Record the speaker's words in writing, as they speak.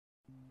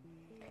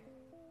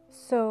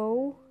so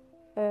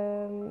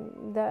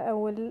ده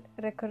اول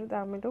ريكورد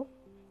اعمله.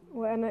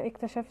 وانا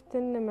اكتشفت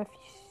ان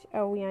مفيش،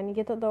 او يعني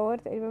جيت ادور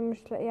تقريبا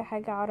مش لاقيه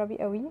حاجه عربي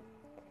قوي،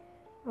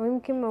 او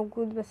يمكن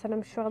موجود بس انا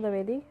مش واخده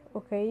بالي.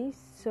 اوكي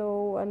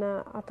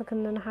انا اعتقد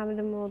ان انا هعمل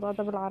الموضوع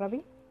ده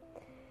بالعربي.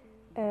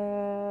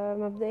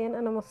 مبدئيا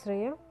انا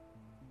مصريه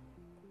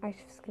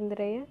عايشه في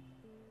اسكندريه.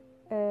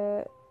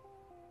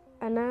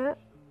 انا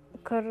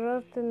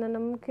قررت ان انا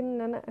ممكن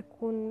ان انا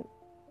اكون،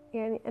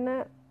 يعني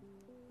انا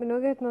من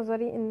وجهة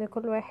نظري ان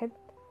كل واحد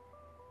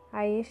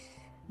عايش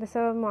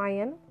لسبب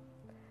معين،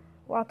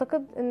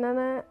 واعتقد ان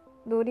انا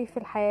دوري في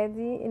الحياة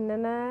دي ان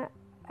انا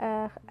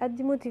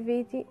ادي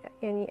موتيفيتي،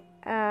 يعني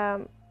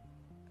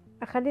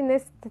اخلي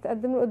الناس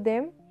تتقدم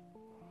لقدام،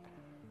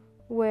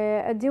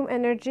 واديهم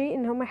انرجي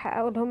ان هم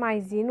يحققوا اللي هم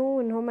عايزينه،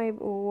 وان هم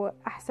يبقوا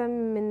احسن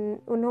من،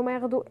 وان هم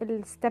ياخدوا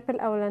الستيب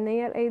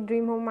الاولانية لاي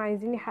دريم هم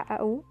عايزين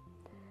يحققوه.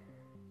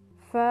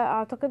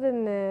 فاعتقد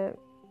ان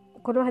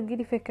كل ما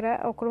هتجيلي فكرة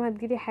او كل ما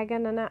هتجيلي حاجة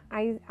ان انا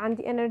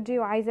عندي انرجي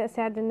وعايزة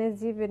اساعد الناس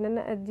دي بان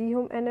انا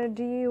اديهم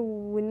انرجي،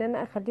 وان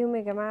انا اخليهم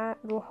يا جماعة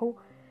روحوا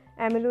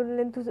اعملوا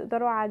اللي انتوا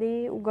تقدروا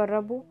عليه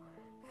وجربوا.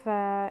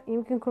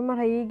 فيمكن كل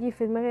ما هيجي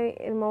في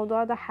دماغي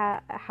الموضوع ده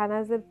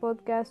هنزل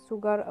بودكاست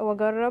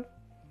واجرب.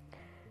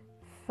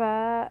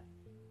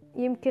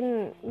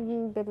 فيمكن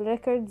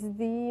بالريكوردز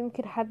دي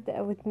يمكن حد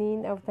او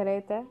 2 او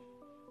 3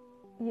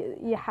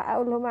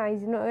 يحققوا اللي هم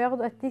عايزينه، او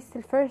ياخدوا اتليست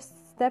الفيرست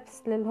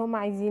ستيبس للي هم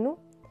عايزينه.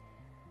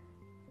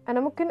 انا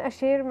ممكن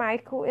اشير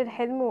معاكم ايه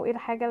الحلم وايه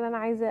الحاجه اللي انا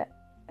عايزه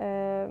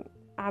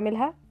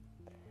اعملها.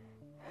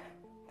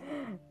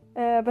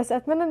 بس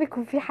اتمنى ان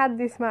يكون في حد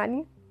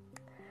يسمعني.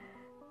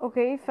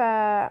 اوكي،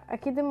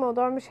 فاكيد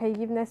الموضوع مش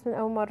هيجيب ناس من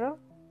اول مره،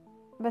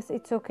 بس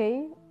اتس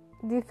اوكي.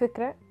 دي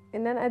الفكره،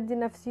 ان انا ادي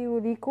نفسي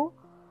وليكو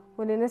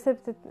وللناس اللي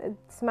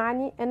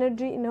بتسمعني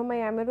انرجي ان هم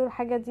يعملوا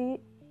الحاجه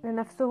دي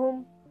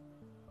لنفسهم،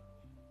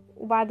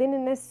 وبعدين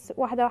الناس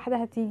واحده واحده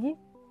هتيجي.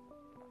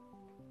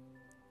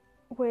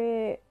 و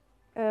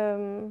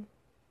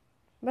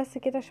بس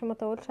كده عشان ما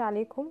اطولش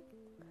عليكم.